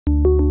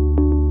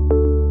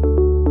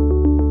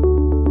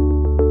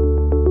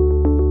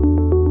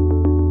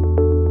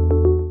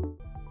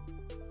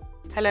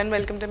Hello and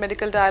welcome to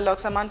Medical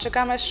Dialogues. I'm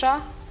Anshika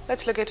Mishra.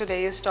 Let's look at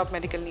today's top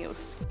medical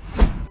news.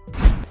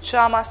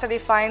 JAMA study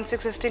finds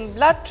existing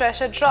blood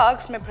pressure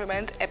drugs may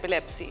prevent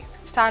epilepsy.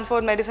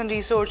 Stanford Medicine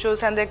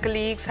researchers and their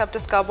colleagues have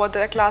discovered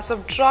that a class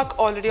of drug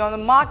already on the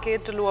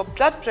market to lower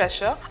blood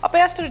pressure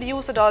appears to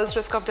reduce adults'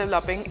 risk of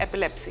developing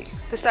epilepsy.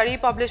 The study,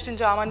 published in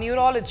JAMA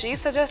Neurology,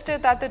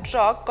 suggested that the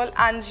drug called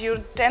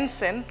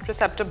angiotensin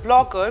receptor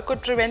blocker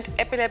could prevent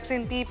epilepsy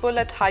in people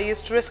at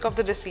highest risk of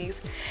the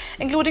disease,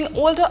 including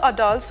older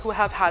adults who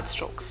have had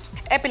strokes.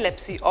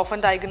 Epilepsy, often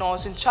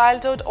diagnosed in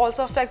childhood,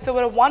 also affects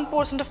over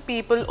 1% of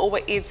people over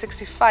age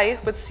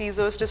 65, with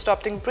seizures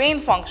disrupting brain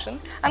function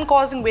and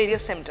causing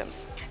various symptoms.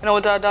 In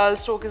older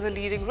adults, stroke is a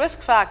leading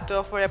risk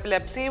factor for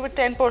epilepsy, with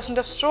 10%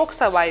 of stroke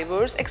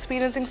survivors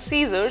experiencing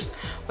seizures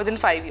within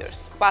 5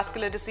 years.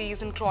 Vascular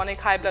disease and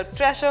chronic high blood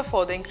pressure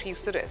further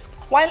increase the risk.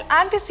 While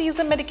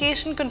anti-seizure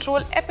medication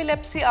control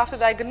epilepsy after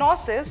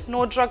diagnosis,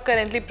 no drug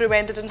currently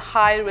prevents it in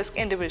high-risk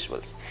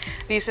individuals.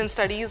 Recent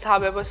studies,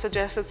 however,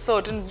 suggest that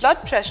certain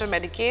blood pressure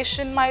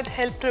medication might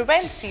help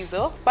prevent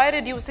seizure by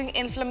reducing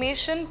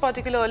inflammation,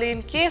 particularly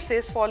in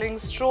cases following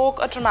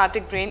stroke or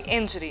traumatic brain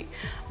injury,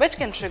 which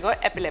can trigger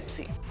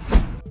epilepsy.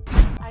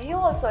 Are you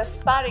also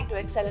aspiring to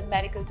excel in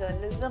medical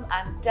journalism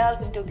and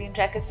delve into the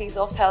intricacies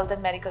of health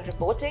and medical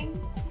reporting?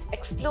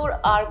 Explore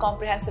our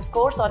comprehensive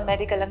course on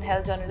medical and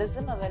health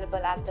journalism available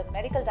at the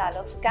Medical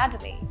Dialogues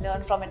Academy.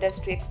 Learn from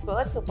industry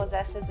experts who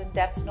possesses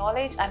in-depth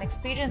knowledge and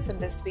experience in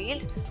this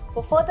field.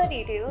 For further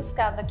details,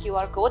 scan the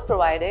QR code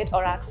provided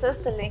or access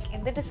the link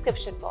in the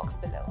description box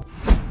below.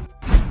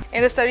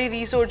 In the study,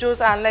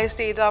 researchers analyzed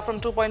data from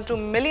 2.2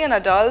 million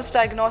adults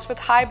diagnosed with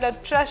high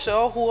blood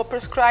pressure who were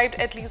prescribed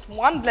at least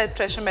one blood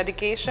pressure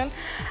medication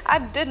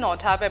and did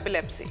not have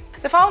epilepsy.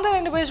 They found that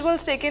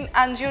individuals taking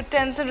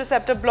angiotensin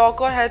receptor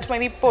blocker had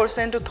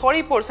 20% to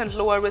 30%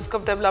 lower risk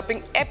of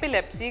developing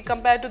epilepsy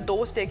compared to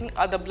those taking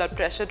other blood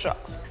pressure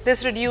drugs.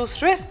 This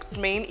reduced risk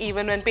remained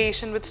even when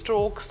patients with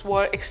strokes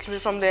were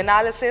excluded from the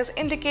analysis,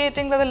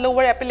 indicating that the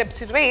lower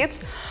epilepsy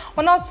rates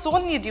were not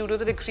solely due to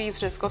the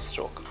decreased risk of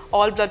stroke.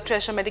 All blood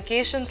pressure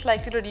medications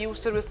likely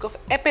reduce the risk of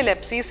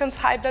epilepsy since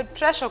high blood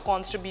pressure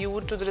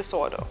contributes to the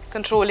disorder.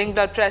 Controlling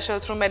blood pressure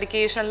through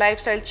medication and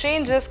lifestyle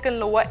changes can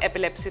lower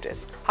epilepsy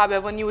risk.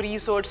 However, new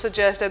research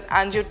suggests that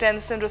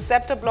angiotensin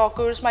receptor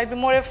blockers might be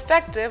more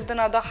effective than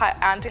other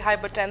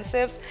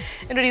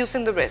antihypertensives in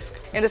reducing the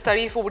risk. In the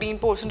study,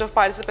 14% of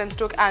participants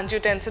took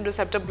angiotensin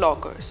receptor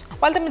blockers,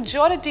 while the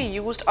majority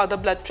used other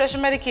blood pressure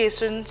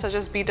medications such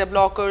as beta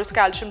blockers,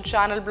 calcium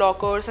channel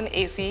blockers, and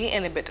ACE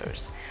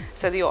inhibitors,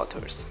 said the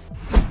authors.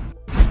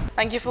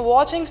 Thank you for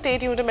watching. Stay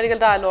tuned to Medical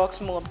Dialogues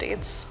for more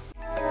updates.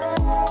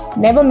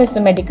 Never miss a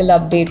medical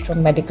update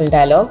from Medical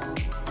Dialogues.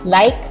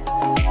 Like,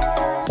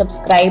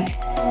 subscribe,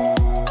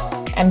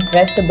 and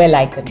press the bell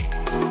icon.